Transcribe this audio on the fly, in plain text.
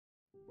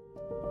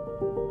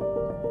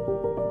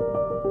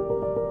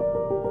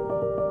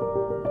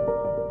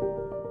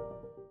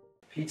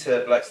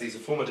Peter Bleksley is a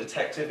former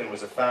detective and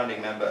was a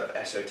founding member of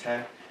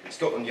SO10,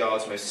 Scotland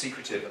Yard's most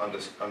secretive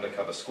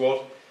undercover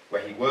squad,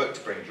 where he worked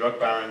to bring drug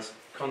barons,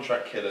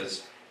 contract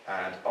killers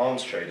and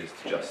arms traders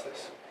to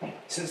justice.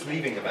 Since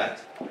leaving the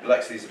Met,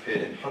 Bleksley's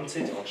appeared in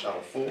Hunted on Channel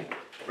 4,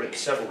 written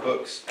several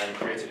books and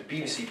created a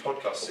BBC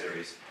podcast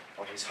series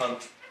on his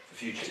hunt for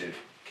fugitive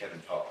Kevin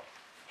Parr.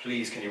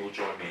 Please can you all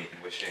join me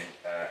in wishing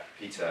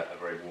Peter a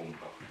very warm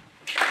welcome.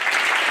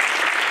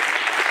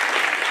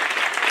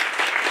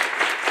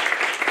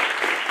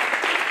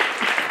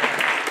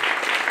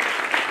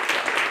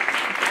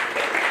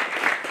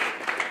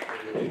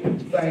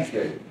 Thank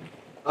you.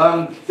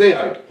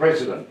 Theo,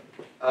 President,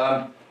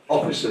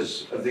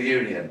 officers of the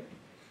Union,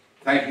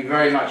 thank you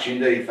very much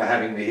indeed for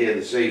having me here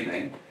this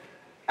evening,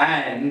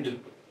 and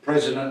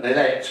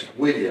President-elect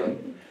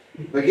William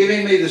for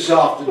giving me this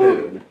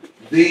afternoon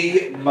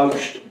the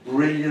most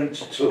brilliant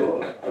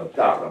tour of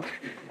Durham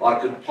I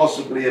could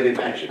possibly have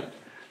imagined.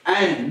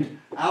 And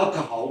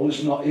alcohol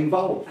was not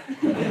involved.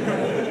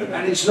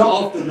 And it's not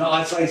often that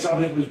I say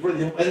something was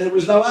brilliant when there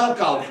was no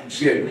alcohol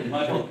consumed.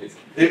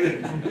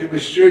 It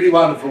was truly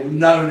wonderful.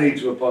 No need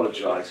to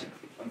apologise.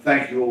 And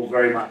thank you all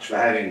very much for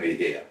having me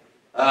here.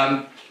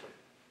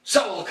 So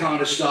I'll kind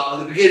of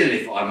start at the beginning,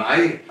 if I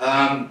may.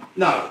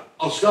 No,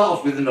 I'll start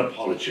off with an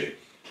apology.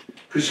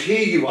 Because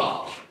here you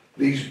are,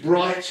 these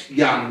bright,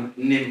 young,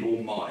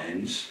 nimble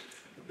minds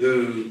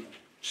who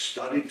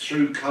studied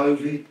through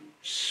COVID,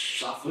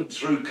 suffered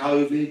through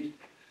COVID,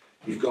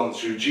 you've gone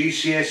through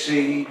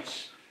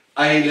GCSEs,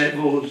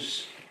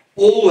 A-levels,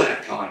 all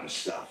that kind of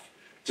stuff,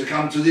 to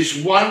come to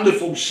this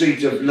wonderful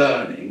seat of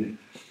learning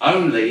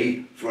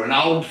only for an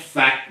old,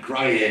 fat,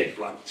 grey-haired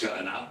bloke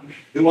turn up,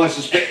 who I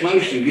suspect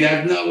most of you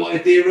have no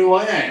idea who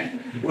I am.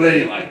 Well,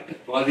 anyway,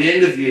 by the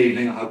end of the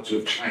evening, I hope to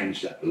have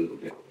changed that a little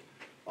bit.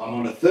 I'm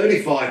on a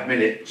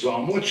 35-minute, so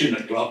I'm watching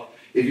the clock.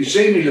 If you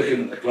see me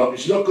looking at the clock,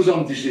 it's not because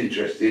I'm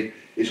disinterested,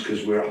 it's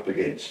because we're up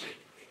against it.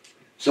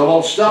 So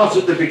I'll start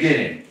at the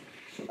beginning.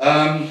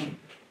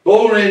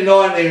 Born in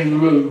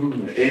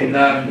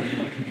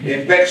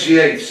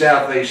Bleksley,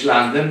 South East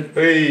London.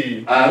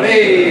 Hey.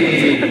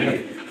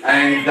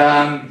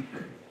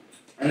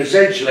 And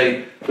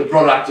essentially the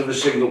product of a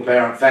single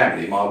parent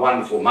family. My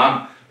wonderful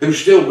mum, who's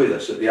still with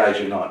us at the age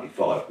of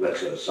 95,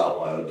 bless her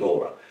soul, I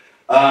adore her.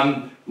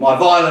 My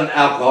violent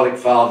alcoholic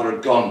father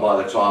had gone by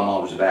the time I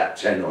was about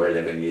 10 or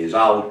 11 years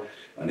old,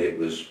 and it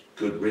was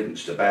good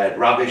riddance to bad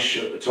rubbish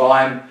at the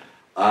time.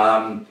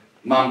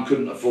 Mum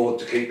couldn't afford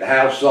to keep the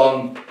house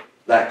on.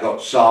 That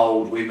got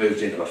sold. We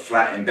moved into a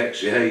flat in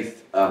Bexley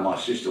Heath. My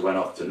sister went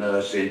off to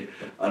nursing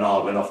and I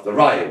went off the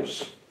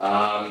rails.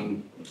 I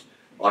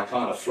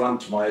kind of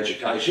flunked my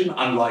education,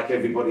 unlike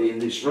everybody in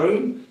this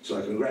room,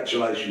 so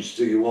congratulations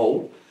to you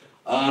all.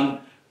 And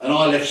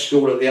I left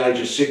school at the age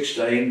of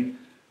 16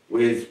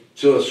 with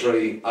 2 or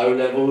 3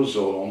 O-levels,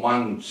 or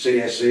one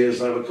CSE as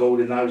they were called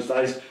in those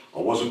days. I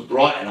wasn't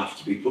bright enough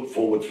to be put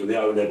forward for the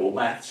O-level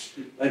maths.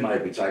 They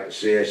made me take a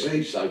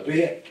CSE, so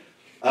be it.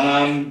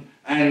 And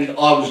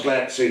I was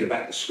glad to see the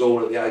back of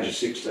school at the age of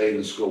 16,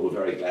 and school were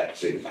very glad to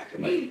see the back of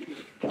me.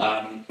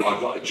 I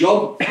got a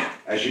job,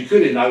 as you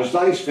could in those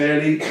days,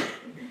 fairly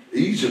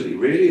easily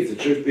really, if the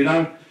truth be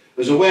known,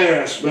 as a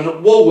warehouseman at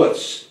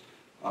Woolworths.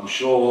 I'm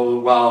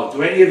sure, well,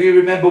 do any of you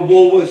remember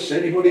Woolworths?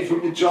 Anybody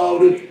from your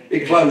childhood?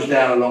 It closed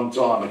down a long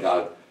time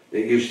ago.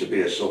 It used to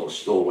be a sort of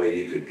store where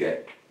you could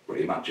get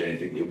pretty much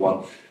anything you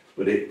want,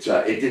 but it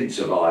didn't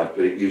survive,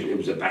 but it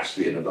was a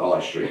bastion of the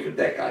high street for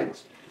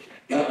decades.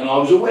 And I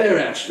was a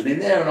warehouseman in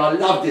there and I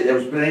loved it. There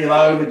was plenty of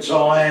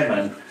overtime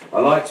and I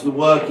liked the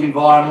work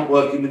environment,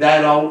 working with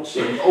adults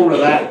and all of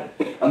that.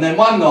 And then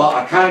one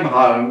night I came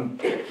home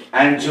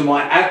and to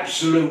my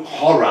absolute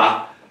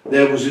horror,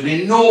 there was an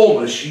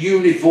enormous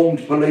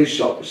uniformed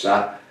police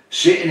officer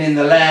sitting in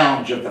the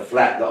lounge of the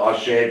flat that I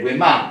shared with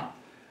Mum.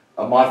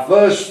 And my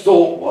first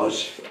thought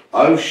was,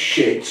 oh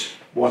shit,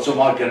 what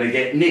am I going to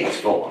get nicked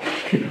for?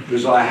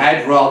 Because I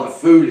had rather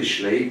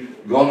foolishly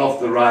gone off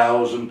the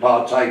rails and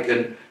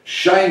partaken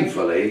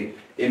shamefully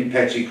in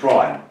petty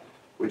crime,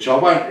 which I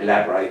won't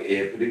elaborate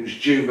here, but it was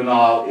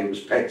juvenile, it was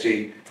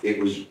petty, it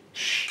was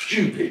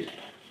stupid.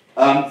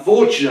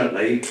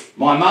 Fortunately,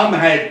 my mum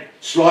had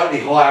slightly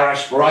higher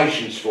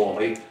aspirations for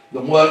me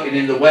than working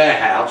in the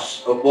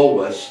warehouse at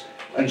Woolworths,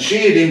 and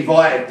she had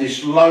invited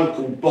this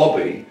local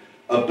Bobby,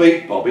 a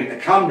beat Bobby, to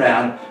come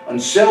round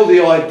and sell the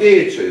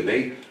idea to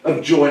me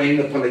of joining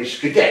the police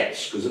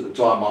cadets, because at the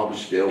time I was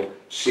still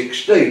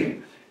 16.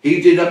 He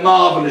did a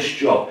marvellous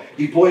job.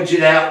 He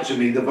pointed out to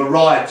me the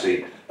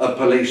variety of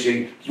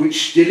policing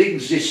which still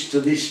exists to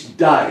this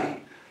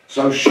day.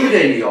 So should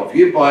any of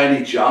you, by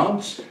any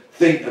chance,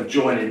 think of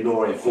joining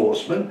law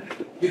enforcement,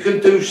 you can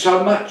do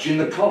so much in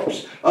the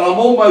cops. And I'm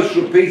almost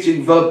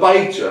repeating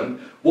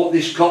verbatim what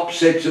this cop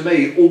said to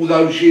me all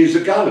those years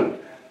ago.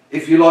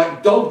 If you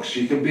like dogs,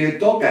 you can be a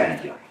dog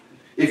handler.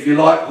 If you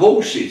like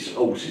horses,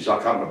 I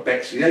come from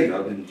Bexley,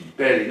 I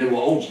barely knew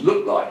what horses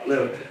looked like,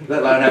 let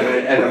alone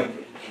ever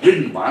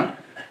ridden one,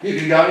 you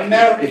can go in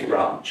Meredith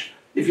branch.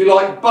 If you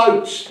like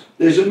boats,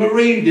 there's a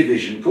marine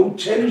division called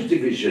Thames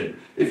Division.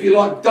 If you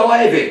like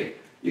diving,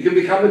 you can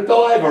become a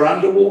diver,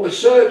 underwater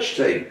search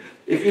team.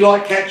 If you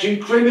like catching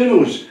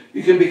criminals,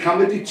 you can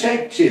become a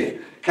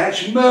detective,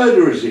 catch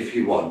murderers if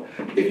you want.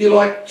 If you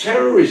like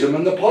terrorism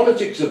and the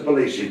politics of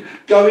policing,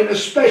 go into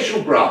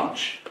special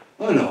branch.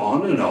 And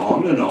on and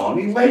on and on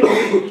he went.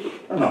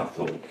 And I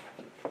thought,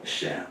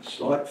 sounds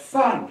like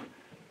fun.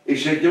 He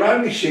said, you're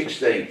only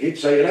 16, kid,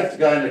 so you'll have to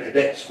go in the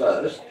cadets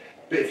first.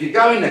 But if you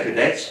go in the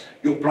cadets,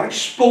 you'll play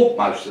sport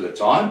most of the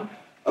time,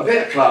 a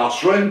bit of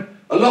classroom,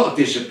 a lot of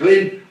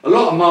discipline, a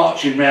lot of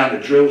marching round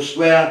the drill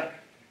square.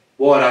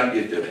 Why don't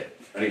you do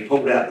it? And he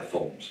pulled out the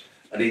forms.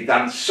 And he'd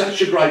done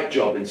such a great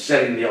job in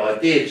selling the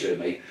idea to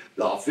me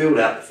that I filled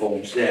out the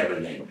forms there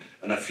and then.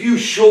 And a few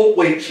short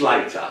weeks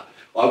later,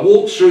 I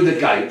walked through the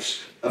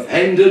gates of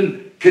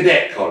Hendon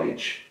Cadet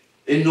College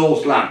in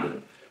North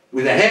London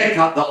with a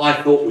haircut that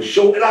I thought was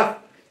short enough,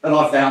 and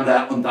I found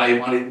out on day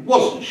one it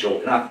wasn't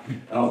short enough,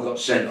 and I got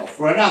sent off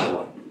for another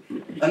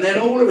one. And then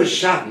all of a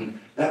sudden,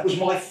 that was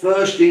my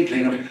first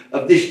inkling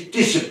of this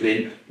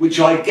discipline, which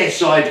I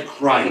guess I'd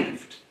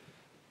craved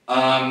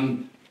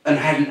and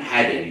hadn't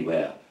had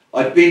anywhere.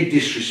 I'd been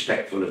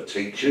disrespectful of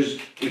teachers.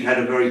 We'd had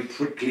a very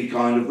prickly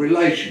kind of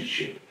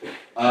relationship.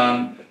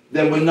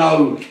 There were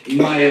no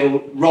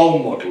male role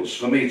models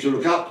for me to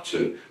look up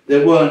to.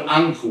 There weren't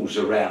uncles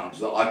around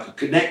that I could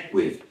connect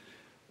with.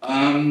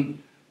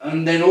 And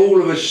then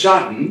all of a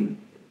sudden,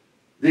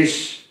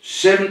 this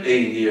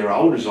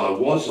 17-year-old, as I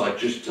was, I'd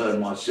just turned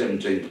my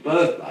 17th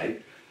birthday,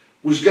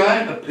 was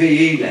going to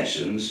PE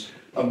lessons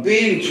and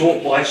being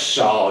taught by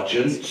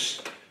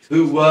sergeants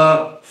who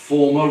were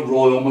former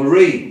Royal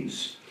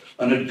Marines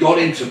and had got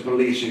into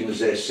policing as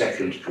their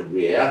second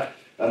career,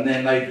 and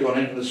then they'd gone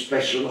into the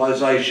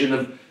specialisation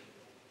of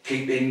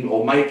keeping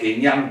or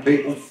making young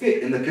people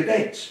fit in the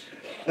cadets.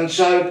 And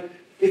so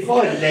if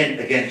I leant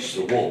against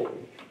the wall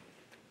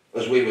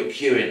as we were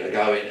queuing to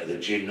go into the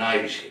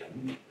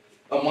gymnasium,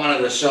 and one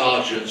of the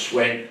sergeants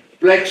went,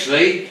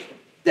 Bleksley,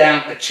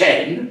 down to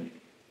 10,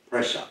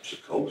 press-ups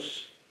of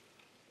course,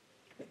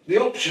 the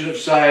option of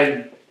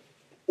saying,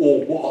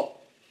 or what,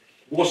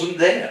 wasn't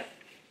there.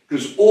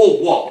 Because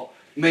or what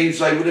means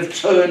they would have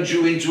turned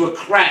you into a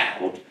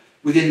crowd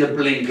within the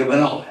blink of an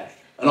eye.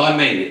 And I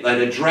mean it,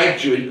 they'd have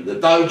dragged you into the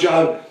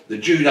dojo, the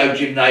judo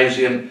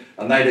gymnasium,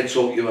 and they'd have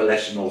taught you a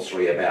lesson or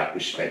three about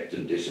respect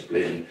and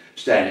discipline and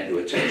standing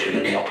to attention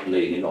and not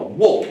leaning on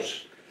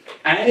walls.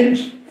 And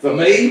for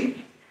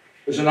me,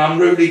 as an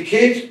unruly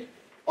kid,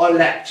 I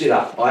lapped it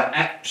up. I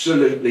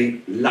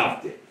absolutely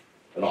loved it.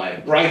 And I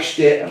embraced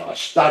it, and I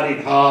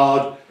studied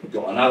hard,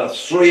 got another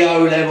 3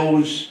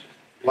 O-levels,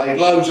 played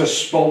loads of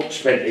sport,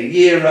 spent a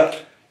year at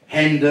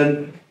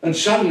Hendon, and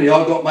suddenly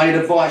I got made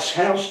a vice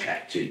house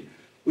captain,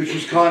 which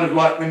was kind of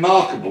like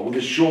remarkable,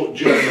 the short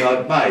journey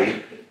I'd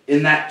made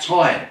in that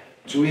time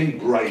to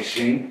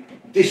embracing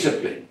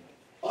discipline.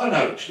 I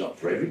know it's not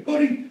for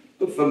everybody,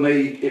 but for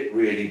me it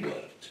really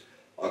worked.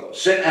 I got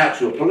sent out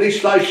to a police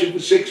station for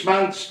 6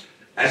 months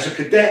as a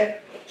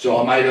cadet, so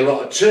I made a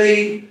lot of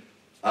tea,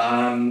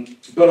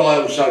 but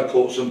I also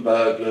caught some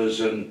burglars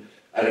and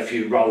had a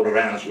few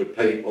roll-arounds with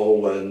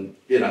people and,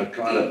 you know,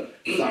 kind of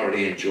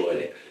thoroughly enjoyed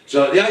it.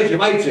 So at the age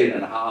of 18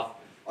 and a half,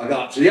 I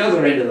got up to the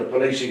other end of the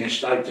policing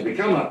estate to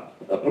become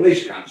a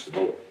police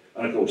constable,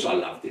 and of course I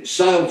loved it.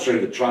 Sailed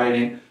through the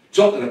training,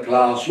 top of the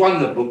class,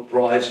 won the book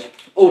prize,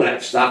 all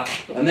that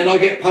stuff, and then I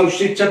get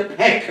posted to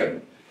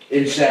Peckham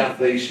in South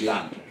East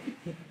London.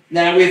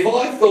 Now, if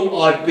I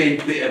thought I'd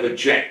been a bit of a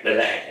Jack the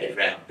Lad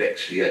round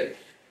Bleksley,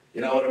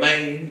 you know what I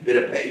mean?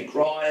 Bit of petty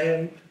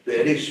crime,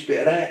 bit of this, bit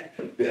of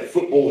that, bit of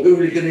football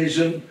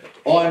hooliganism,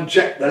 I'm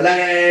Jack the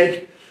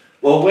Lad.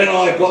 Well, when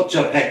I got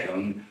to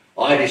Peckham,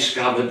 I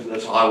discovered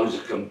that I was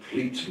a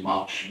complete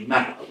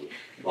marshmallow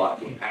by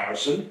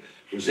comparison,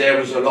 because there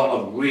was a lot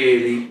of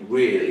really,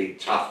 really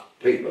tough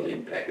people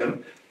in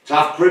Peckham,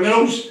 tough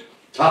criminals,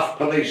 tough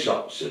police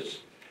officers.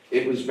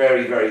 It was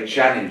very, very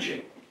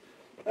challenging.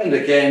 And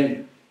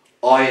again,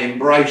 I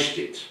embraced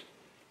it.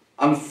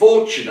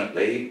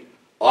 Unfortunately,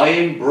 I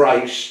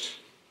embraced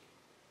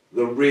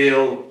the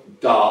real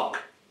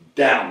dark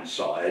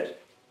downside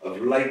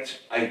of late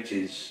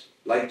 80s,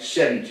 late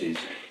 70s,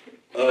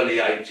 early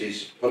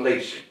 80s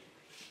policing.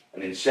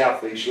 And in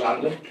South East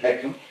London,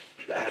 Peckham,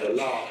 that had a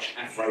large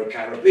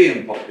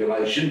Afro-Caribbean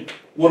population,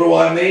 what do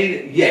I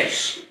mean?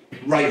 Yes,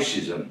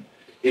 racism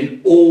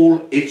in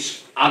all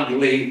its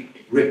ugly,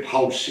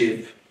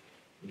 repulsive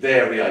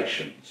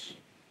variations.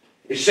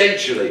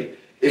 Essentially,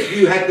 if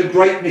you had the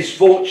great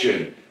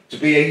misfortune to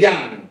be a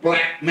young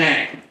black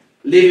man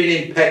living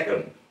in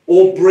Peckham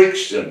or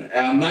Brixton,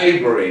 our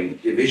neighbouring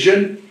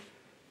division,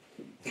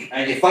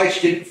 and your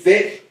face didn't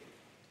fit,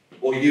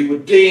 or you were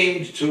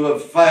deemed to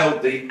have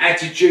failed the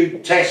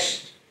attitude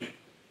test,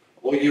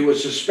 or you were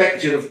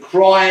suspected of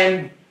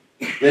crime,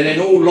 then in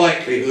all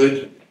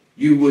likelihood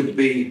you would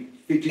be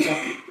fitted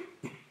up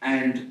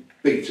and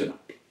beaten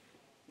up.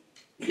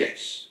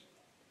 Yes,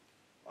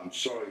 I'm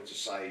sorry to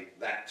say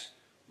that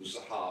was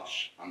the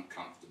harsh,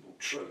 uncomfortable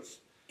truth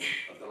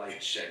of the late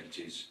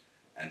 70s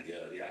and the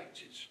early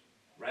 80s.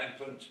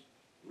 Rampant,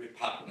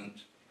 repugnant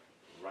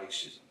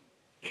racism.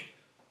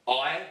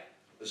 I,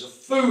 as a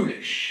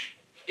foolish,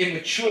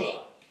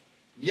 immature,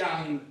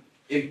 young,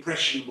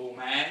 impressionable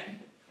man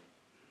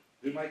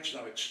who makes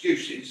no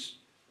excuses,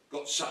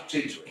 got sucked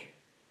into it,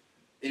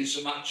 in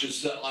so much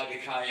as that I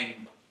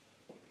became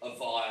a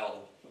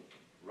vile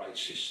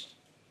racist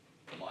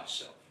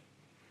myself.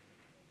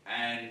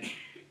 And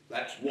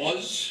that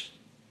was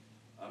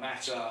a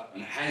matter,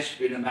 and has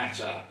been a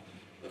matter,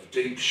 of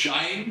deep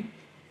shame,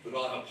 but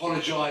I've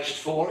apologised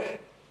for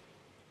it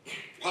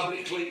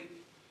publicly,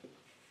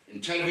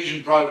 in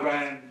television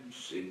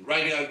programmes, in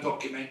radio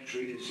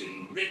documentaries,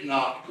 in written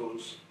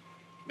articles,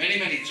 many,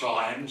 many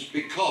times,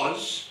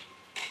 because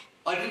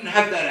I didn't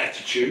have that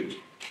attitude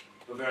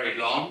for very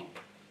long,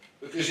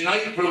 because in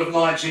April of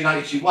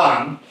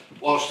 1981,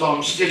 whilst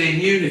I'm still in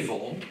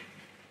uniform,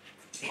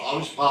 I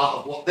was part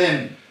of what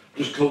then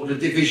was called a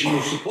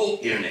divisional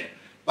support unit,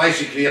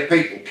 basically a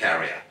people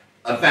carrier,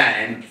 a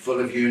van full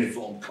of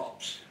uniformed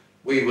cops.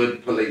 We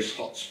would police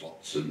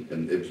hotspots,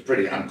 and it was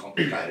pretty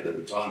uncomplicated at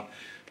the time.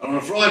 And on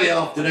a Friday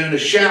afternoon, a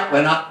shout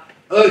went up,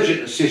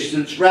 urgent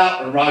assistance,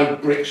 Roughton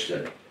Road,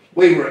 Brixton.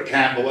 We were at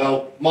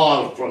Camberwell,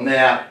 miles from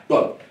there,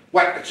 well,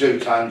 whack the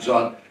two-tones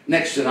on,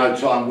 next to no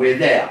time we're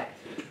there.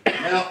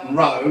 Roughton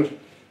Road,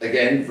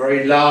 again,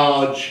 very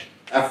large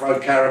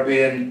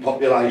Afro-Caribbean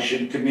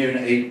population,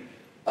 community,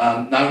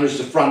 known as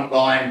the front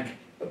line,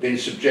 have been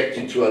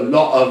subjected to a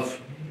lot of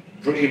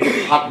pretty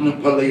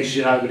repugnant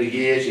policing over the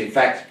years. In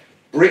fact,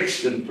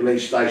 Brixton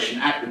Police Station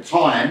at the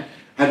time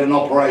had an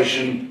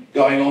operation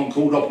going on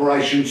called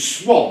Operation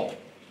Swamp.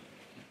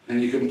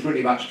 And you can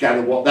pretty much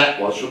gather what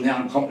that was from the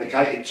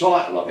uncomplicated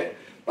title of it.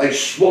 They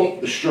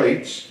swamped the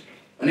streets,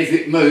 and if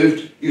it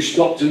moved, you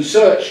stopped and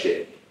searched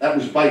it. That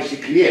was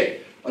basically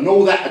it. And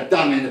all that had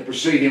done in the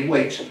preceding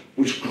weeks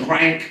was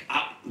crank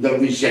up the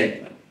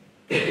resentment.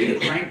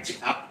 It cranked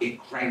it up,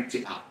 it cranked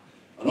it up.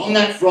 And on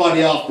that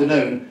Friday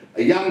afternoon,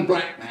 a young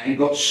black man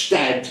got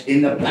stabbed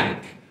in the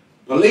back.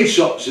 Police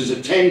officers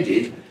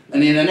attended,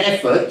 and in an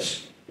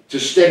effort to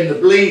stem the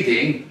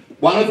bleeding,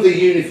 one of the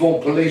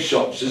uniformed police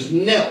officers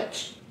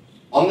knelt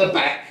on the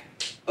back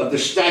of the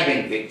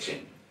stabbing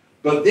victim.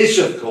 But this,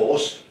 of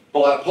course,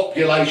 by a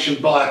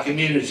population, by a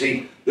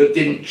community that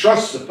didn't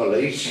trust the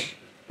police,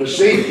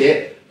 perceived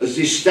it as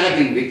this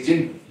stabbing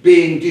victim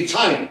being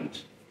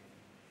detained.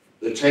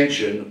 The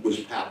tension was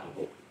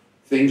palpable.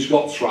 Things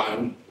got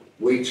thrown.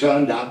 We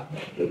turned up.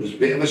 There was a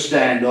bit of a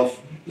standoff.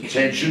 The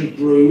tension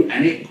grew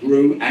and it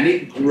grew and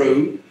it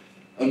grew.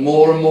 And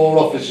more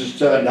officers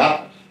turned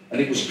up. And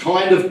it was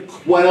kind of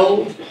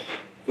quelled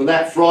for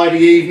that Friday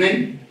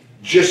evening,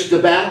 just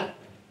about.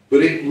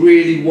 But it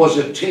really was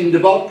a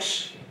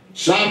tinderbox.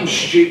 Some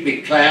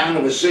stupid clown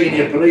of a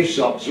senior police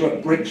officer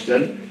at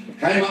Brixton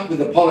came up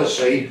with a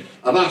policy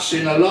of us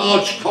in a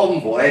large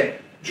convoy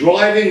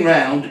driving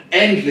round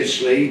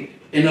endlessly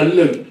in a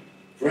loop.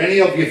 For any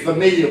of you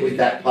familiar with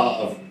that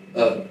part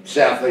of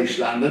South East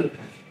London,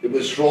 it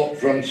was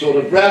from sort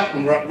of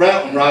Roughton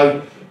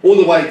Road all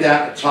the way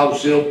down to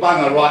Tulse Hill,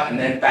 Bunger right, and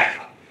then back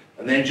up.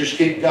 And then just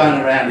keep going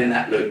around in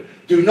that loop.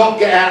 Do not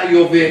get out of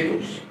your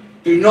vehicles.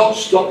 Do not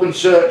stop and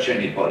search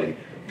anybody.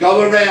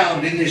 Go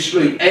around in this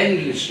loop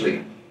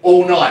endlessly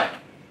all night.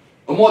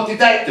 And what did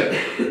that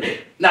do?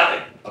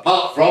 Nothing,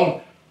 apart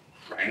from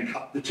crank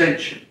up the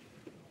tension.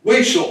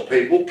 We saw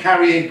people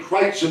carrying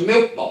crates of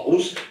milk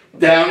bottles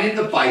down in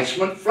the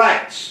basement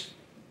flats.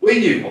 We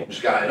knew what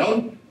was going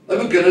on. They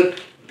were going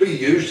to be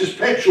used as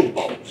petrol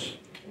bottles.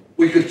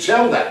 We could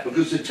tell that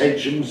because the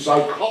tension was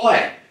so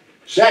high.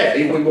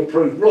 Sadly, we were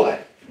proved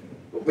right.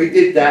 But we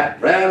did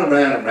that round and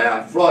round and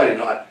round Friday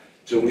night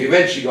till we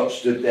eventually got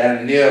stood down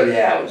in the early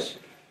hours.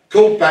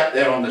 Called back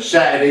there on the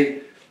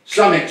Saturday,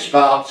 something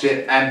sparked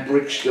it, and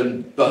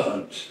Brixton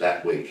burnt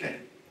that weekend.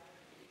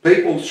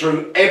 People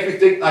threw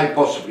everything they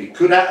possibly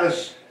could at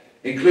us,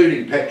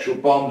 including petrol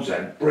bombs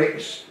and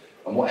bricks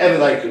and whatever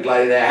they could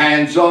lay their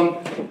hands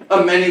on,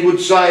 and many would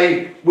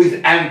say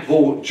with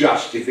ample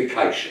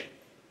justification,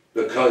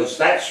 because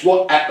that's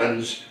what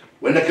happens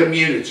when a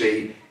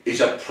community is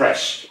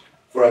oppressed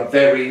for a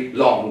very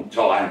long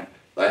time.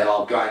 They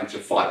are going to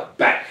fight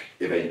back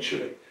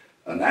eventually.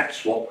 And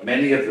that's what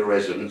many of the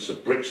residents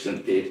of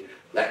Brixton did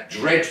that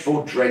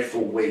dreadful,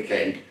 dreadful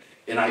weekend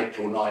in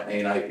April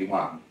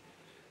 1981.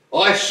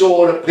 I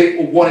saw that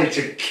people wanted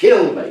to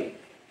kill me,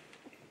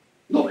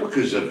 not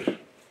because of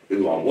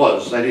who I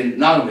was, they didn't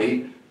know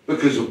me,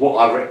 because of what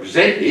I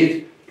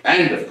represented,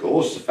 and of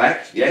course the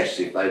fact, yes,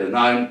 if they'd have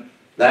known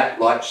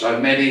that, like so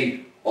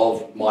many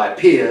of my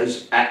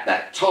peers at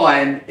that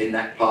time in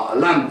that part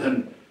of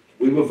London,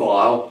 we were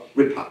vile,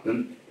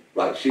 repugnant,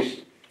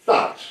 racist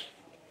thugs.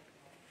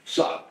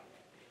 So,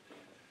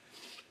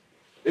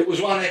 it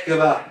was one heck of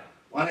a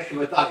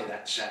day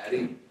that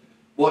Saturday,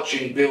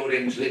 watching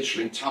buildings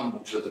literally tumble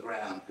to the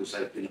ground because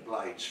they'd been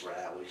ablaze for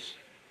hours.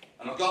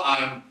 And I got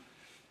home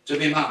to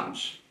my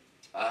mum's.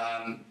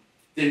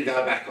 Didn't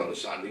go back on the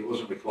Sunday, it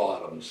wasn't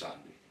required on the Sunday.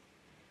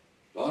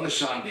 But on a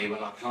Sunday,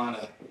 when I kind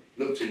of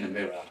looked in the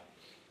mirror,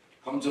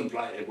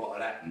 contemplated what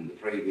had happened the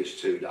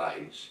previous 2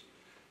 days,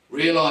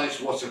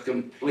 realised what a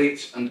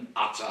complete and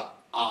utter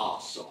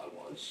arse I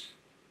was,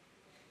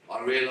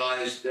 I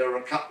realised there were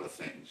a couple of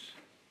things.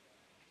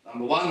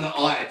 Number one, that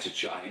I had to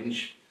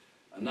change,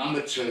 and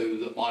number two,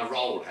 that my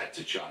role had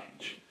to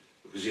change.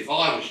 Because if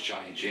I was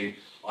changing,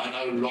 I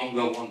no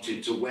longer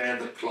wanted to wear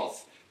the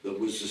cloth that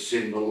was the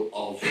symbol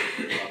of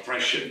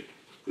oppression,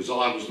 because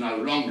I was no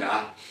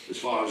longer, as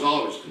far as I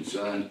was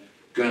concerned,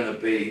 going to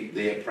be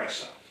the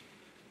oppressor.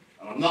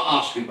 And I'm not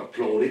asking for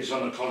plaudits,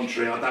 on the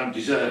contrary, I don't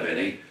deserve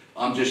any.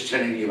 I'm just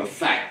telling you a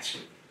fact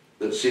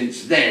that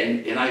since then,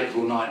 in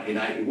April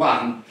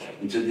 1981,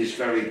 and to this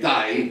very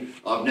day,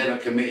 I've never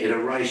committed a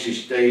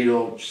racist deed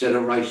or said a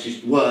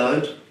racist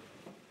word,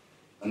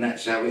 and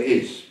that's how it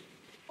is.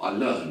 I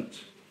learned.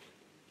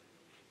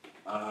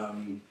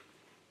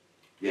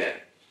 Yeah.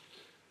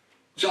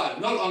 So,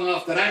 not long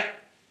after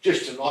that,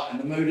 just to lighten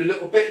the mood a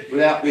little bit,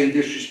 without being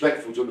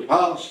disrespectful to the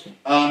past,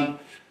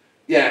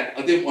 yeah,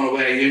 I didn't want to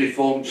wear a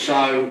uniform,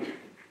 so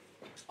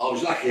I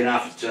was lucky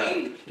enough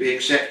to be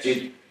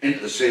accepted into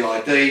the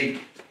CID,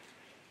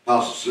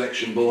 pass the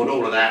selection board,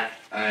 all of that,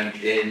 and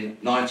in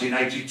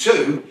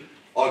 1982,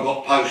 I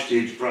got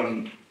posted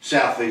from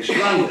South East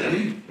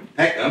London,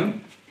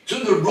 Peckham, to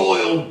the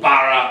Royal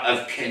Borough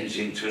of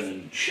Kensington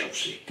and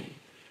Chelsea,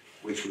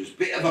 which was a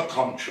bit of a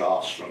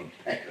contrast from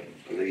Peckham,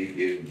 believe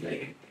you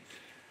me.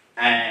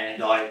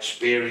 And I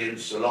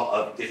experienced a lot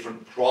of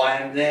different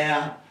crime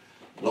there,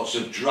 lots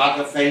of drug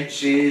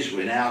offences.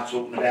 We're now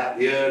talking about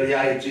the early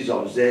 80s. I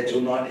was there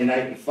till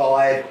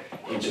 1985,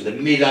 into the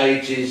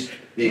mid-80s,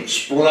 the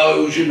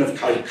explosion of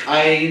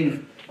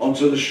cocaine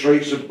onto the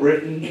streets of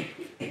Britain.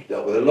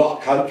 Dealt with a lot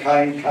of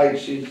cocaine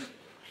cases,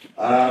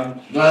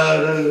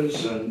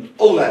 murders and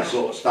all that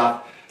sort of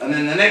stuff. And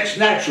then the next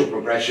natural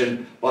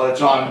progression, by the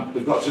time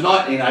we've got to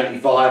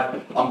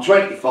 1985, I'm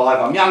 25,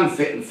 I'm young,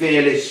 fit and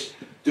fearless.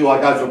 Do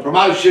I go for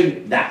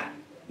promotion? Nah,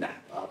 I'm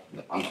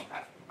not going for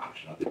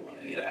promotion, I didn't want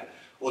any of that.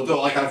 Or do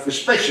I go for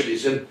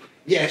specialism?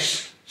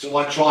 Yes, so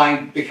I try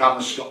and become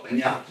a Scotland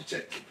Yard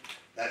detective.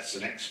 That's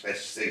the next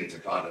best thing to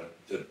kind of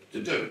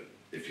to do,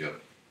 if you're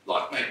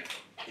like me,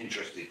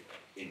 interested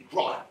in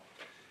crime.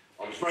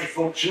 I was very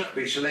fortunate to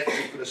be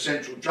selected for the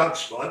Central Drug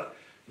Squad,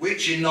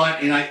 which in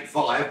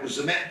 1985 was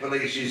the Met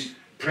Police's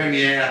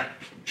premier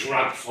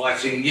drug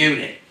fighting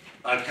unit.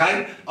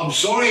 Okay? I'm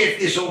sorry if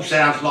this all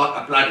sounds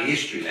like a bloody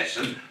history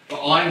lesson,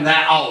 but I'm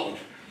that old.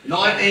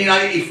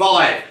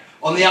 1985,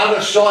 on the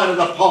other side of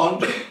the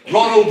pond,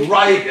 Ronald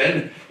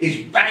Reagan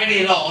is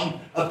banging on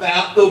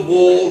about the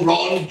war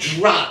on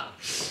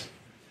drugs.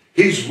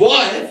 His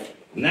wife,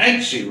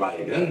 Nancy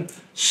Reagan,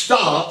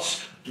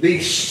 starts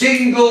the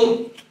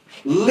single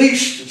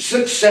least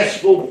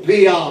successful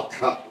PR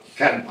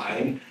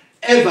campaign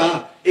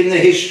ever in the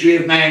history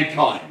of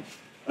mankind.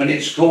 And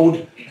it's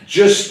called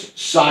Just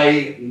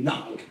Say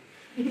No.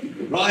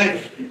 Right?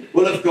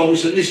 Well, of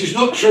course, and this is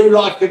not true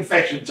life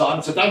confession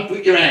time, so don't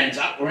put your hands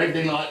up or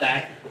anything like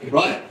that.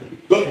 Right?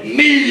 But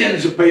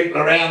millions of people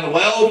around the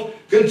world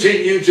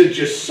continue to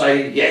just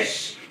say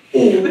yes.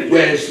 Oh,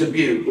 where's the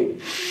bugle?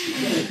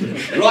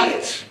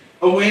 Right?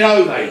 And we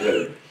know they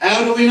do.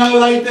 How do we know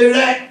they do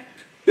that?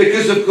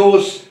 Because, of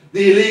course,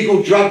 the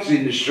illegal drugs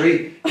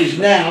industry is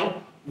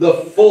now the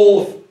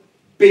 4th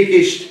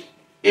biggest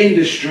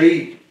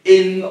industry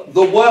in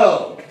the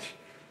world.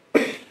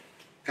 A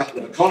couple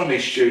of economy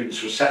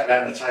students were sat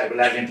around the table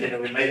having dinner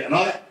with me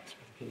tonight.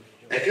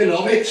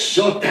 Economics,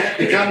 sod that,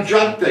 become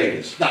drug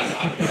dealers. No.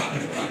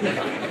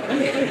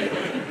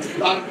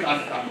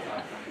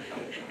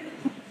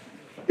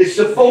 It's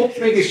the 4th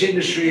biggest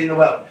industry in the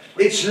world.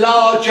 It's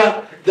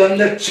larger than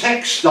the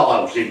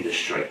textiles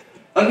industry.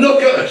 And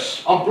look at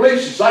us, I'm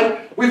pleased to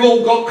say, we've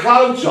all got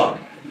clothes on.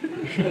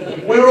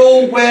 We're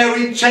all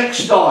wearing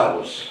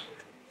textiles.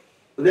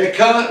 They're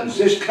curtains,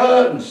 there's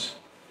curtains.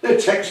 They're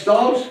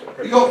textiles.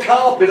 You've got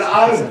carpet at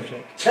home.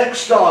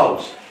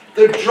 Textiles.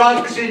 The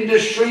drugs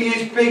industry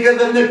is bigger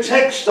than the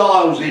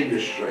textiles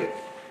industry.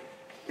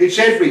 It's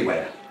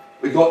everywhere.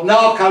 We've got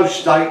narco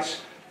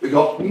states, we've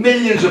got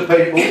millions of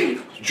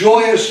people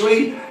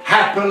joyously,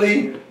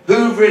 happily,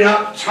 hoovering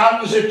up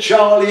tons of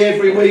Charlie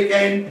every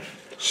weekend,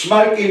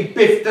 smoking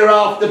bifter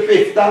after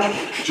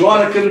bifter,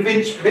 trying to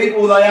convince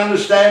people they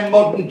understand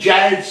modern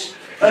jazz,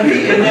 and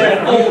eating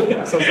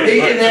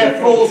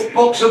their fourth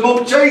box of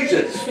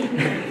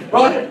Maltesers.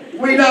 Right?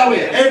 We know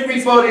it.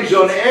 Everybody's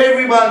on it.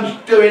 Everyone's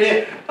doing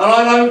it. And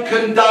I don't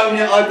condone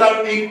it. I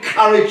don't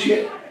encourage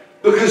it.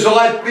 Because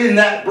I've been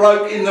that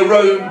bloke in the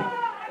room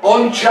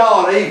on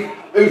Charlie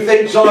who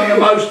thinks I'm the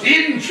most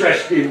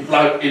interesting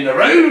bloke in the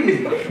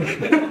room.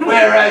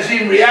 Whereas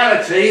in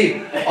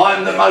reality,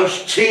 I'm the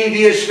most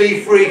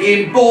tediously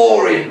frigging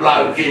boring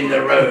bloke in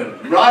the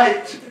room.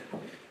 Right?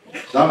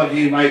 Some of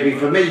you may be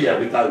familiar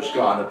with those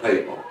kind of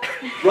people.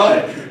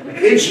 Right?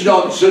 It's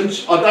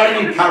nonsense. I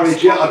don't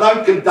encourage it. I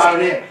don't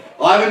condone it.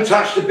 I haven't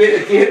touched a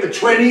bit of gear for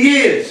 20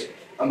 years.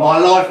 And my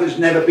life has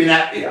never been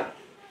happier.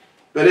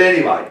 But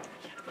anyway,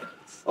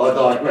 I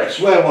digress.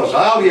 Where was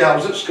I? Oh yeah, I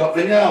was at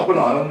Scotland Yard,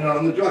 wasn't I?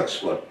 On the drug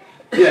squad.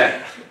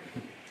 Yeah.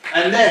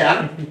 And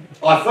there,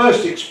 I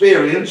first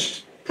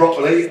experienced,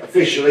 properly,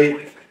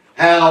 officially,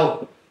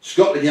 how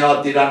Scotland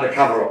Yard did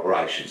undercover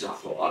operations. I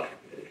thought, I'll have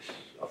a bit of this.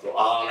 I thought,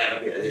 I'll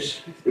have a bit of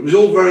this. It was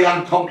all very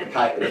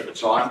uncomplicated at the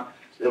time.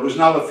 There was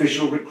no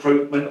official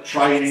recruitment,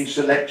 training,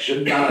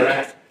 selection, none of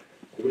that.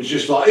 It was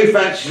just like, who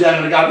fancies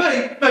having a go?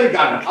 Me go.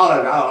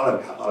 I'll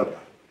go.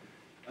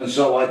 And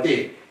so I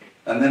did.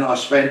 And then I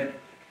spent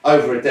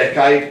over a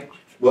decade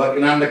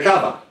working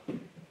undercover,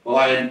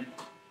 buying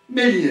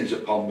millions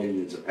upon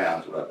millions of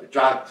pounds worth of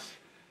drugs,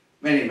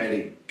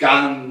 many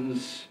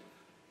guns,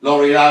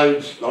 lorry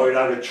loads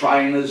of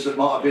trainers that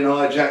might have been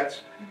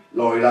hijacked,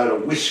 lorry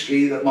load of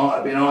whiskey that might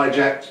have been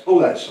hijacked, all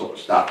that sort of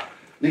stuff.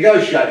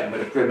 Negotiating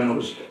with the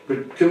criminals,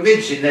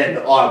 convincing them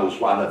that I was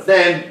one of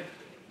them,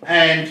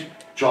 and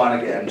trying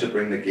to get them to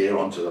bring the gear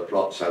onto the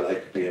plot so they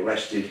could be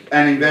arrested,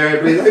 and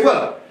invariably they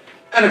were.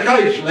 And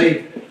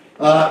occasionally,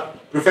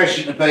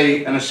 professing to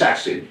be an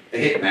assassin, a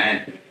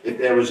hitman, if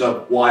there was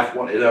a wife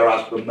wanted her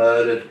husband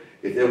murdered,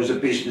 if there was a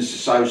business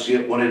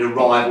associate wanted a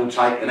rival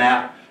taken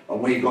out,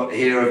 and we got to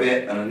hear of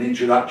it, and an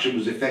introduction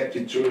was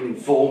effected to an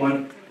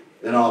informant,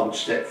 then I would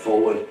step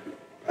forward,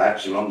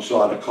 perhaps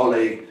alongside a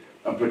colleague,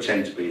 and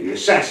pretend to be the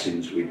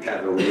assassins. We'd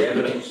gather all the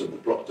evidence of the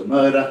plot to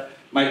murder,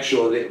 make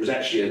sure that it was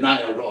actually a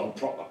nailed-on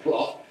proper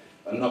plot,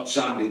 and not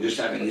somebody just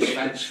having this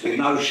fanciful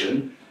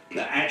notion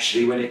that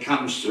actually when it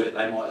comes to it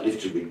they might live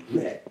to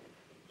regret.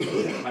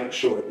 Make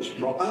sure it was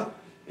proper,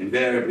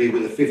 invariably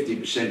with a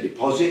 50%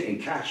 deposit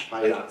in cash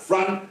paid up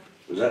front,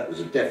 because that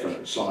was a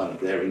definite sign of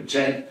their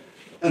intent,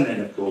 and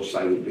then of course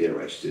they would be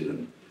arrested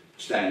and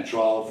stand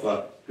trial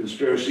for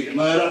conspiracy to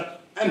murder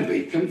and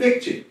be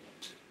convicted.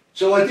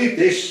 So I did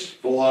this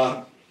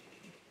for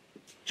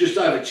just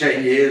over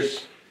 10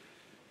 years,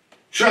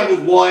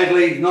 travelled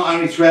widely, not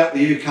only throughout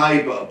the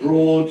UK but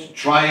abroad,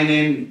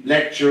 training,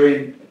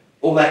 lecturing,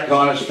 all that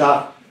kind of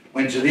stuff.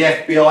 Went to the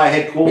FBI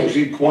headquarters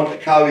in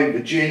Quantico in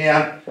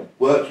Virginia,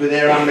 worked with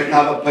their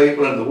undercover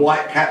people and the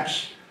white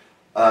caps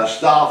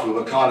staff who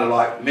were kind of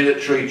like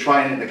military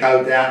training to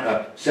go down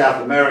to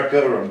South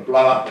America and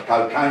blow up the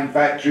cocaine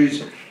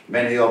factories.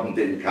 Many of them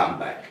didn't come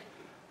back.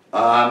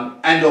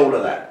 And all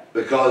of that,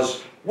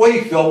 because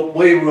we thought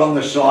we were on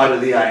the side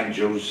of the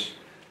angels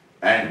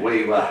and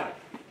we were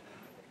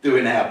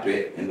doing our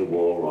bit in the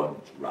war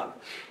on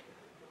drugs.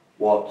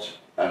 What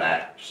an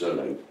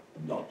absolute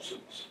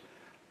nonsense.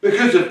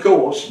 Because of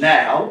course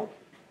now,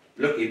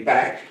 looking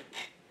back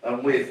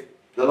and with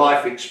the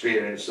life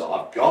experience that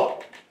I've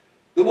got,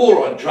 the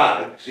war on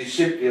drugs is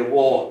simply a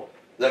war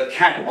that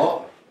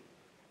cannot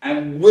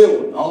and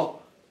will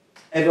not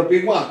ever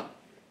be won.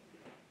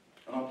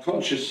 And I'm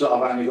conscious that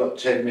I've only got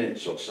 10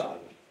 minutes or so.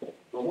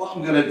 But what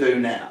I'm going to do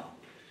now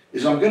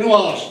is I'm going to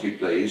ask you,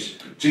 please,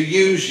 to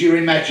use your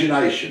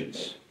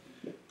imaginations.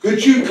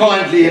 Could you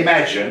kindly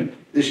imagine,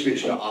 this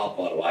bit's not hard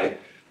by the way,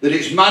 that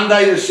it's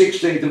Monday the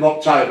 16th of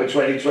October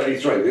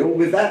 2023. We all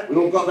with that? We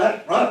all got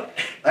that, right?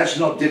 That's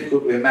not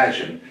difficult to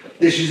imagine.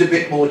 This is a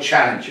bit more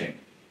challenging.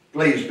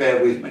 Please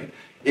bear with me.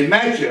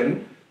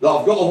 Imagine that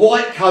I've got a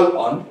white coat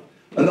on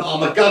and that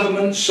I'm a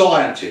government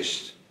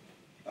scientist.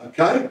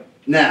 Okay?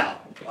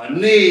 Now, I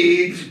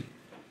need,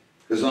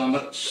 because I'm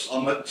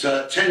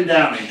at 10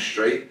 Downing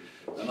Street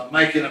and I'm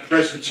making a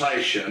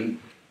presentation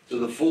to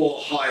the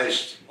 4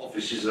 highest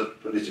offices of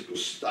political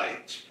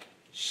state.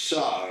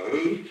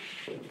 So,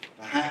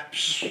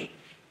 perhaps,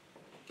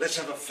 let's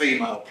have a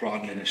female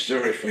Prime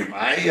Minister, if we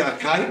may,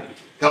 okay?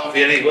 Can't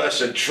be any worse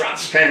than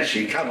Truss, can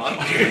she? Come on.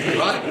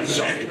 Right?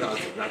 Sorry, no,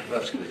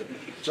 that's good.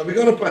 So we've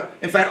got to put,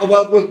 in fact,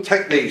 well, we'll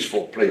take these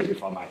 4, please,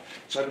 if I may.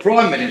 So,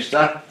 Prime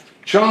Minister,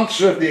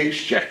 Chancellor of the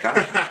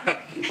Exchequer,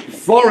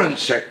 Foreign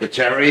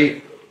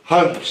Secretary,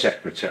 Home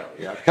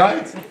Secretary,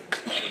 okay?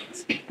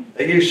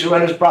 Are you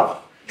Suella's brother?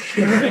 Just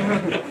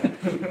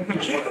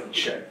wanted to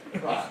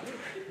check. Right.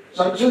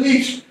 So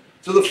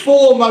to the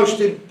 4 most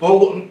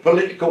important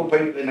political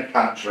people in the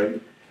country,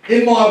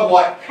 in my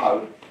white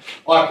coat,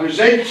 I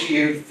present to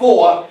you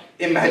 4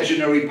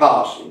 imaginary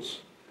parcels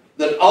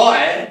that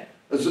I,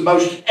 as the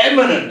most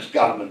eminent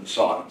government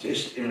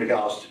scientist in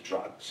regards to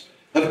drugs,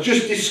 have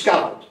just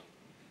discovered.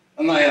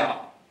 And they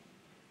are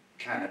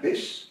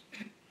cannabis,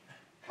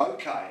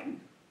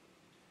 cocaine,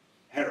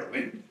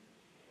 heroin,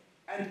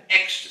 and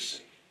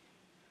ecstasy.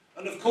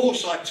 And of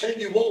course, I tell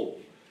you all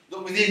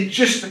that within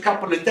just a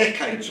couple of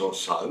decades or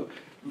so,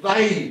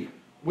 they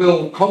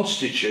will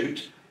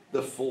constitute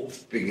the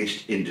 4th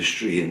biggest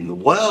industry in the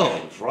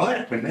world,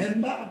 right?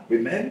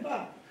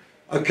 Remember.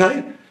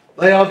 Okay?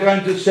 They are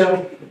going to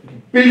sell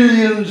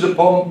billions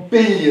upon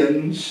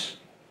billions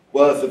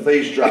worth of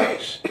these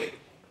drugs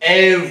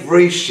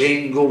every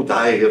single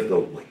day of the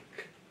week,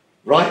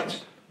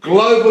 right?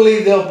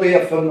 Globally, there'll be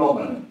a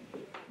phenomenon.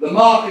 The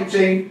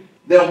marketing,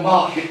 they'll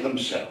market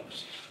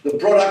themselves. The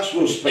products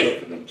will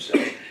speak for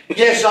themselves.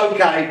 Yes,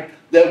 okay,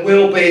 there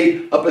will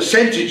be a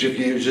percentage of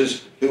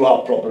users who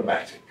are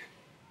problematic.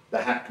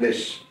 The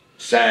hapless,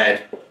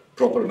 sad,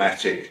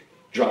 problematic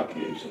drug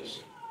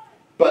users.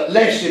 But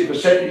less in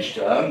percentage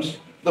terms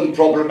than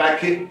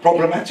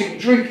problematic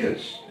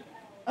drinkers,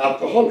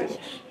 alcoholics,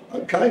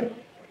 okay?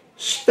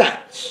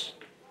 stats.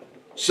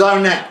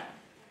 So now,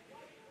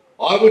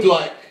 I would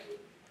like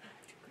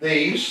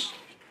these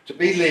to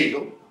be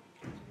legal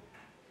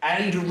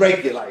and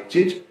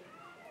regulated,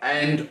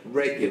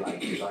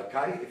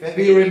 okay? If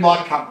ever you're in my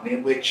company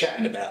and we're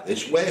chatting about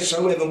this,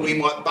 wheresoever we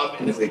might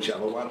bump into each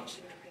other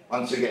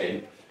once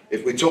again,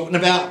 if we're talking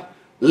about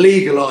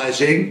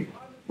legalising,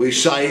 we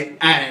say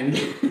and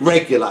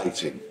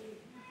regulating.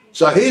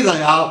 So here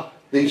they are,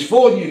 these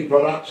 4 new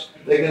products.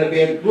 They're going to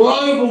be a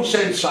global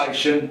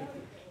sensation,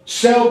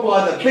 sell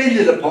by the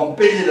billion upon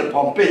billion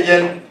upon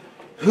billion.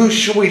 Who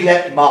shall we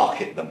let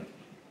market them?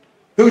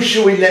 Who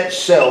shall we let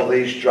sell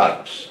these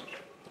drugs?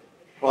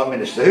 Prime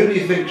Minister, who do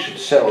you think should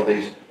sell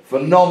these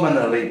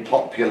phenomenally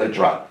popular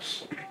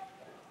drugs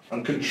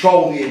and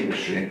control the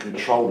industry and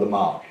control the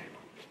market?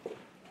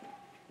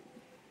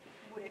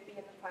 Would it be in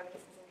the Prime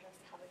Minister's interest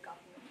to have the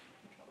government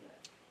control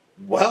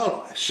it?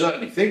 Well, I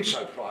certainly think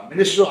so, Prime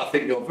Minister. I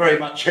think you're very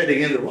much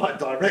heading in the right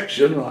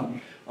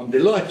direction. I'm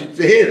delighted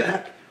to hear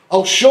that.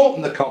 I'll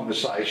shorten the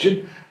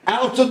conversation.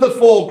 Out of the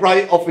 4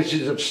 great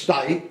offices of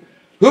state,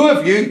 who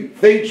of you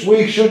thinks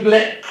we should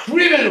let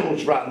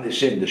criminals run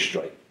this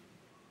industry?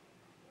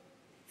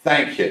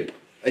 Thank you.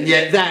 And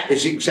yet that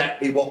is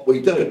exactly what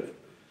we do.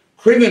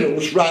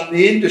 Criminals run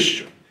the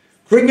industry.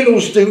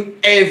 Criminals do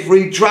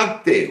every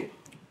drug deal.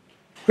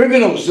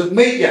 Criminals that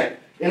meet you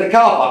in a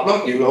car park,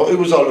 not you, who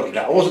was I looking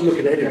at? I wasn't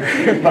looking at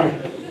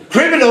anyone.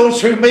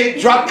 Criminals who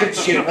meet drug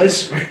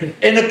consumers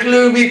in a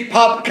gloomy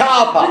pub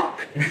car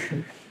park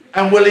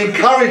and will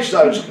encourage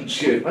those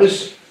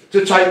consumers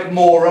to take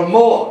more and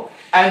more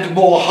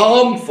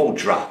harmful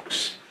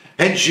drugs.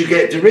 Hence you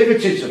get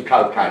derivatives of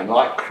cocaine,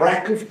 like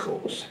crack, of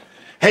course.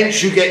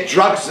 Hence you get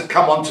drugs that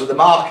come onto the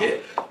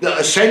market that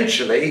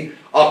essentially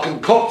are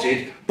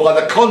concocted by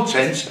the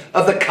contents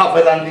of the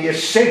cupboard under your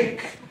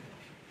sink.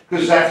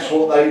 Because that's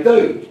what they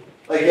do.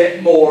 They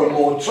get more and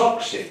more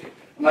toxic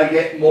and they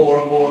get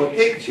more and more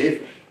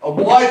addictive. And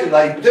why do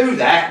they do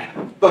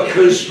that?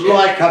 Because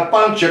like a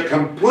bunch of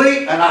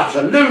complete and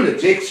utter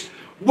lunatics,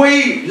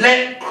 we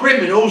let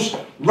criminals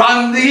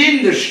run the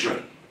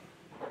industry.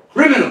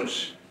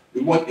 Criminals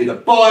who want you to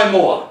buy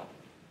more,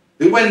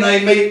 who when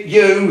they meet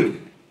you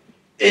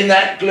in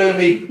that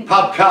gloomy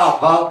pub car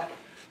park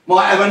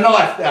might have a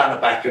knife down the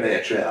back of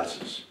their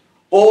trousers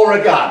or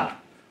a gun,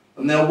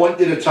 and they'll want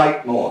you to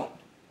take more.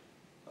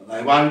 And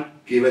they won't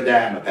give a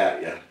damn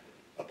about you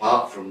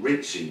apart from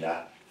rinsing you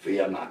for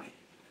your money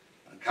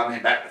and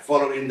coming back the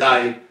following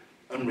day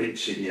and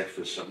rinsing you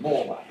for some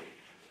more money.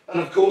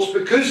 And of course,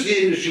 because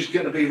the industry is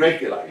going to be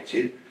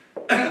regulated,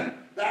 that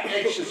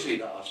ecstasy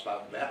that I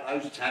spoke about,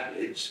 those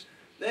tablets,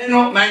 they're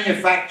not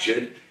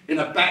manufactured in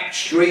a back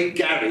street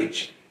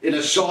garage in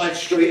a side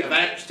street of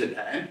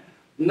Amsterdam.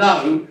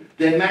 No,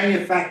 they're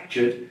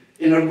manufactured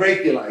in a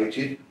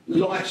regulated,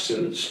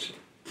 licensed,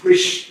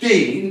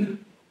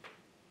 pristine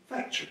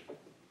factory.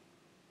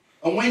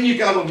 And when you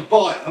go and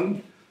buy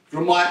them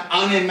from my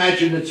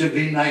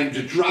unimaginatively named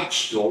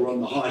drugstore on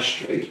the high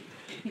street,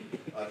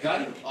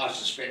 okay, I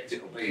suspect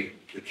it'll be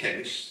the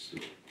chemist,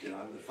 you know,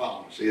 the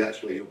pharmacy,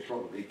 that's where you'll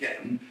probably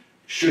get them.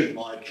 Should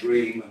my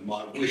dream,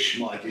 my wish,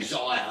 my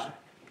desire,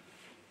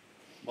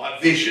 my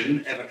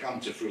vision ever come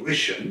to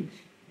fruition,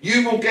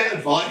 you will get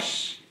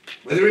advice,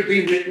 whether it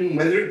be written,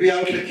 whether it be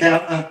over the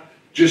counter,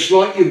 just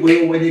like you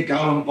will when you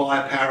go and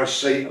buy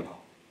paracetamol,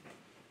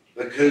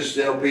 because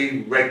they'll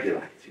be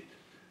regulated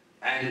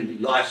and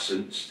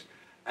licensed,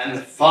 and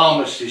the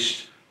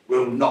pharmacist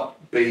will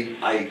not be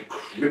a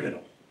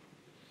criminal.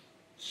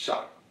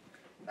 So,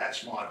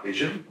 that's my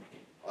vision.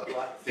 I'd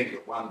like to think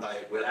that one day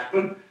it will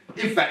happen.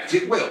 In fact,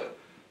 it will,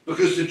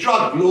 because the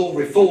drug law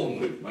reform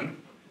movement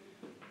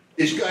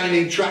is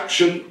gaining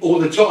traction all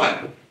the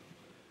time.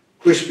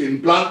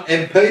 Crispin Blunt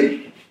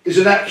MP is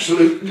an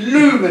absolute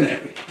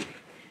luminary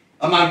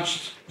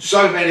amongst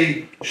so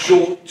many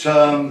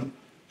short-term,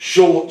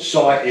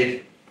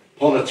 short-sighted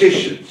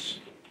politicians.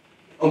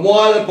 And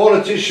why are the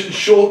politicians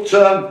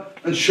short-term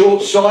and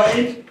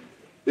short-sighted?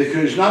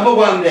 Because number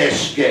one, they're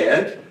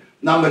scared.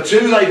 Number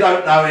two, they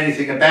don't know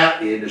anything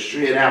about the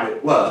industry and how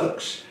it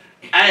works.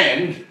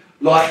 And,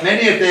 like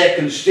many of their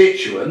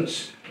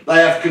constituents, they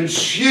have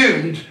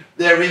consumed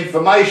their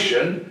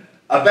information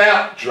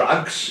about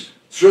drugs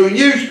through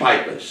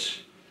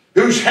newspapers,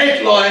 whose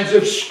headlines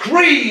have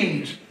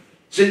screamed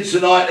since the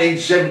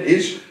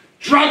 1970s,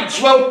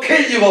 drugs will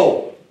kill you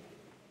all.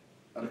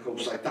 And of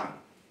course they don't.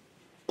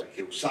 They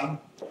kill some,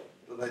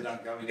 but they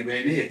don't go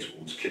anywhere near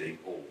towards killing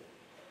all.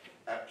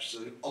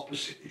 Absolute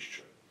opposite is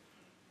true.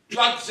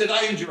 Drugs are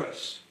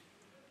dangerous.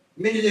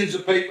 Millions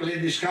of people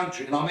in this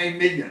country, and I mean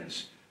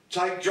millions,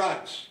 take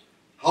drugs,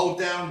 hold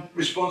down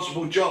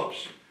responsible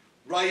jobs,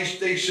 raise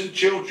decent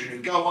children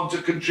who go on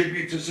to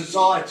contribute to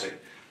society.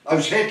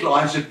 Those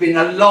headlines have been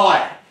a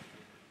lie.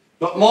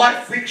 But my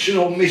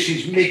fictional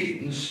Mrs.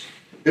 Miggins,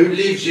 who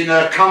lives in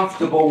her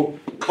comfortable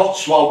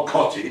Cotswold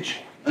cottage,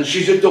 and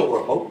she's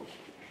adorable,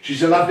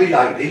 she's a lovely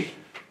lady,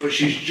 but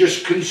she's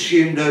just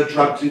consumed her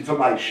drugs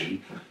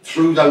information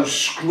through those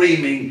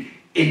screaming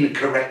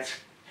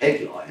incorrect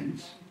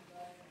headlines,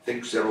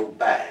 thinks they're all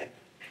bad.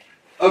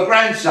 Her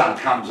grandson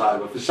comes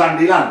over for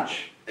Sunday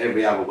lunch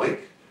every other week.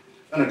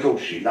 And of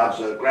course she loves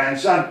her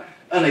grandson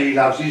and he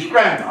loves his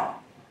grandma.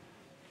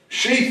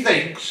 She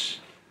thinks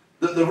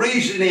that the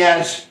reason he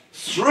has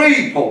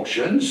 3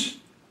 portions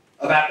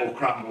of apple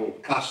crumble,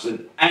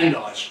 custard and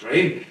ice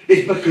cream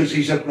is because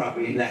he's a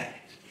grubby lad.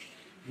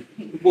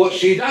 What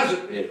she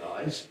doesn't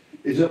realise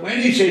is that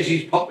when he says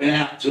he's popping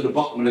out to the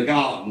bottom of the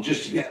garden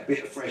just to get a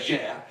bit of fresh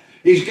air,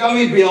 he's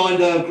going behind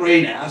her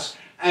greenhouse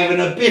having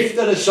a biff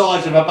to the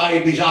size of a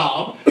baby's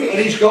arm and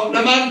he's got the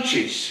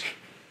munchies.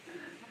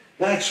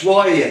 That's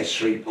why he has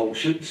 3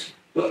 portions.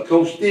 But of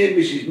course, dear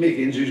Mrs.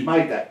 Miggins, who's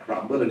made that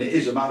crumble, and it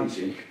is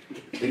amazing,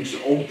 thinks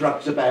that all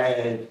drugs are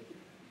bad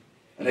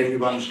and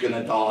everyone's going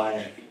to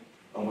die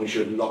and we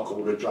should lock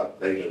all the drug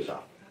dealers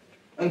up.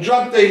 And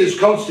drug dealers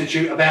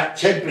constitute about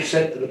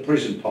 10% of the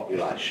prison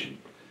population.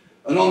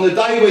 And on the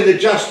day when the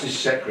Justice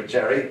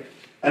Secretary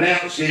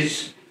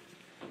announces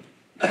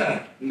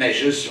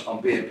measures,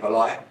 I'm being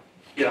polite,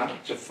 you know,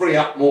 to free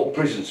up more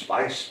prison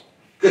space,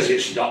 because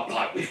it's not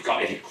like we've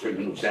got any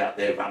criminals out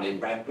there running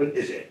rampant,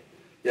 is it?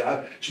 You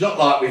know, it's not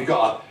like we've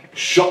got a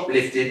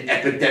shoplifting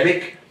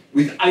epidemic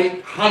with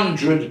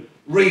 800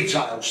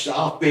 retail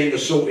staff being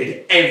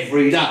assaulted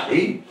every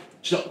day.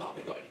 It's not like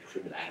we've got any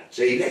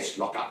criminality. Let's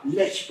lock up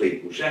less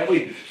people, shall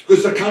we?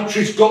 Because the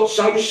country's got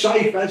so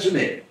safe, hasn't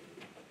it?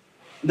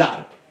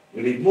 No,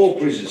 we need more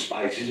prison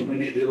spaces and we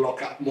need to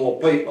lock up more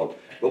people.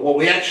 But what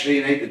we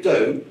actually need to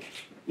do,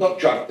 not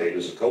drug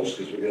dealers of course,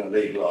 because we're going to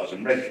legalise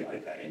and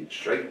regulate that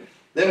industry,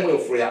 then we'll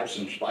free up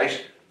some space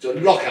to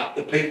lock up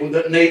the people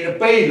that need to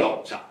be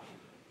locked up.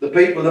 The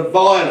people of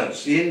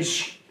violence, the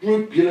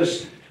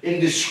unscrupulous,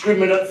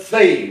 indiscriminate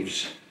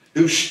thieves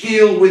who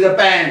steal with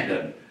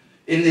abandon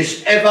in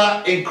this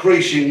ever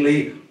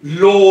increasingly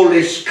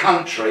lawless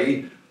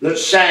country that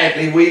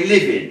sadly we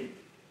live in.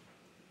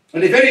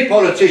 And if any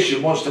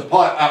politician wants to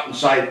pipe up and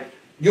say,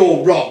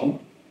 you're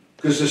wrong,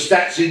 because the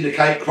stats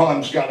indicate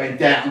crime's going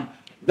down,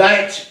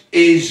 that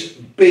is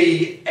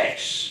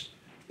BS.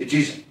 It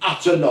is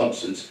utter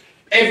nonsense.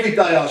 Every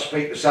day I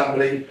speak to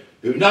somebody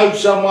who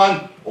knows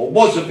someone or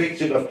was a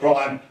victim of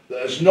crime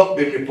that has not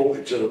been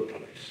reported to the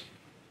police.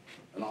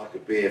 And I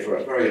could be here for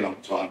a very long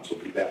time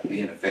talking about the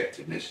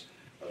ineffectiveness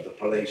of the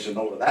police and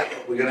all of that,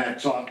 but we're going to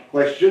have time for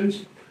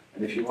questions.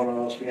 And if you want to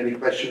ask me any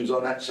questions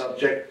on that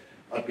subject,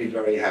 I'd be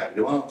very happy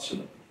to answer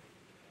them.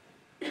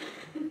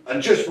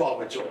 And just while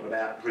we're talking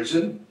about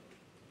prison,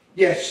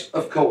 yes,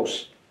 of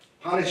course,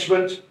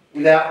 punishment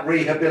without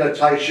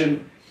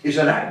rehabilitation is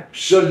an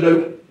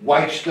absolute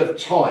waste of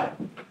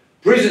time.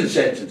 Prison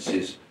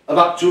sentences of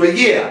up to a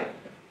year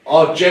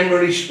are,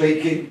 generally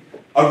speaking,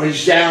 a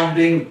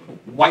resounding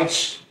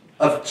waste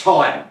of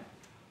time.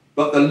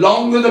 But the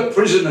longer the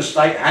prison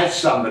estate has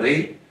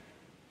somebody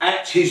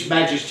at His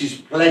Majesty's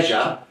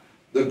pleasure,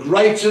 the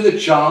greater the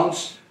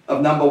chance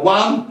of, number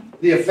one,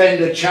 the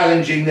offender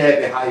challenging their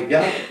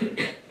behaviour,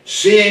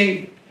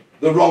 seeing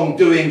the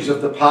wrongdoings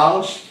of the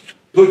past,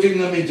 putting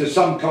them into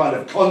some kind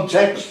of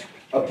context,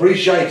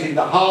 appreciating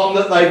the harm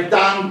that they've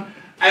done,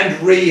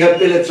 and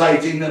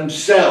rehabilitating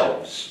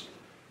themselves.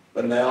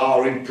 When they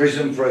are in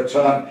prison for a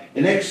term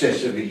in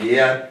excess of a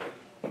year,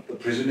 the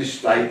prison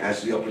estate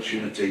has the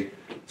opportunity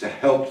to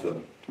help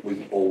them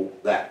with all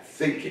that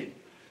thinking.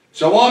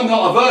 So I'm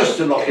not averse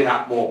to locking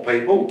up more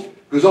people,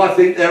 because I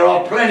think there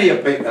are plenty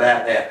of people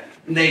out there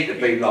who need to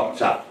be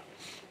locked up.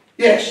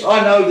 Yes,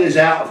 I know there's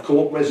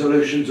out-of-court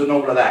resolutions and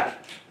all of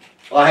that.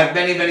 I have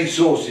many, many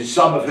sources,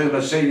 some of whom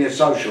are senior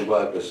social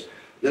workers,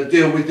 that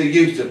deal with the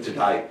youth of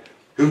today,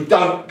 who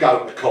don't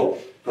go to court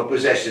for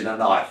possessing a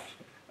knife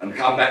and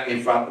come back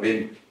in front of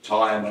him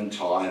time and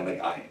time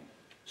again.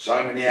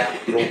 So many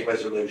out-of-court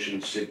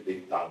resolutions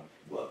simply don't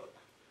work.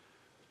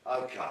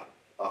 Okay,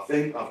 I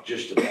think I've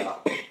just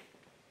about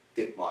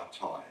hit my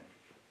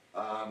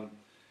time.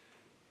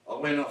 I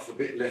went off a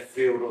bit left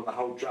field on the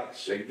whole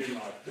drugs thing, didn't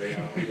I?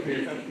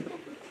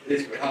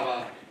 Didn't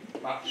cover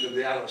much of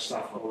the other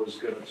stuff I was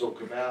going to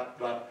talk about,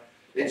 but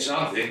it's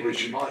something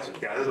which you might have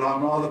gathered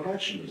I'm rather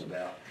passionate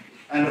about.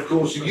 And of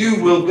course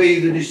you will be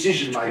the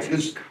decision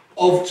makers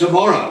of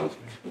tomorrow.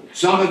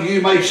 Some of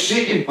you may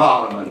sit in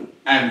Parliament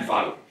and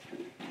vote.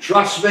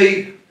 Trust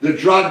me, the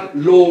drug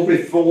law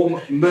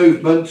reform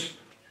movement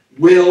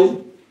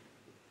will,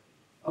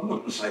 I'm not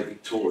going to say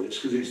victorious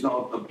because it's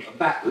not a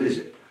battle, is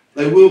it?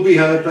 They will be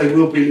heard, they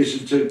will be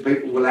listened to,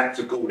 people will act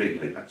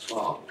accordingly. That's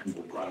far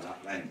more grown up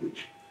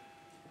language.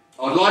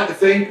 I'd like to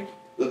think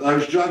that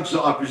those drugs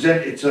that I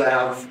presented to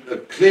our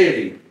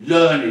clearly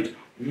learned,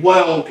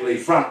 worldly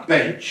front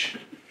bench,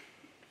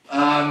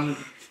 I'd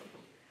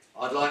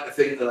like to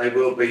think that they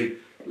will be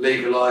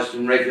legalised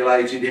and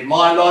regulated in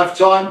my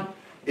lifetime.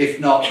 If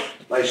not,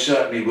 they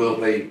certainly will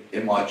be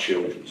in my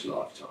children's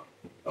lifetime.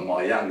 And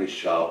my youngest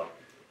child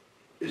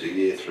is a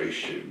year 3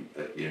 student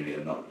at Uni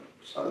of Nottingham,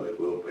 so they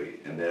will be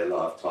in their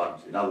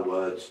lifetimes. In other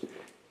words,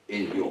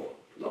 in your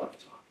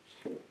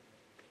lifetimes.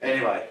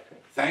 Anyway,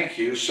 thank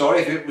you.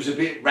 Sorry if it was a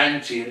bit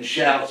ranty and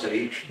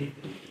shouty,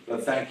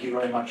 but thank you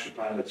very much for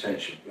paying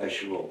attention.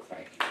 Bless you all.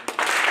 Thank you.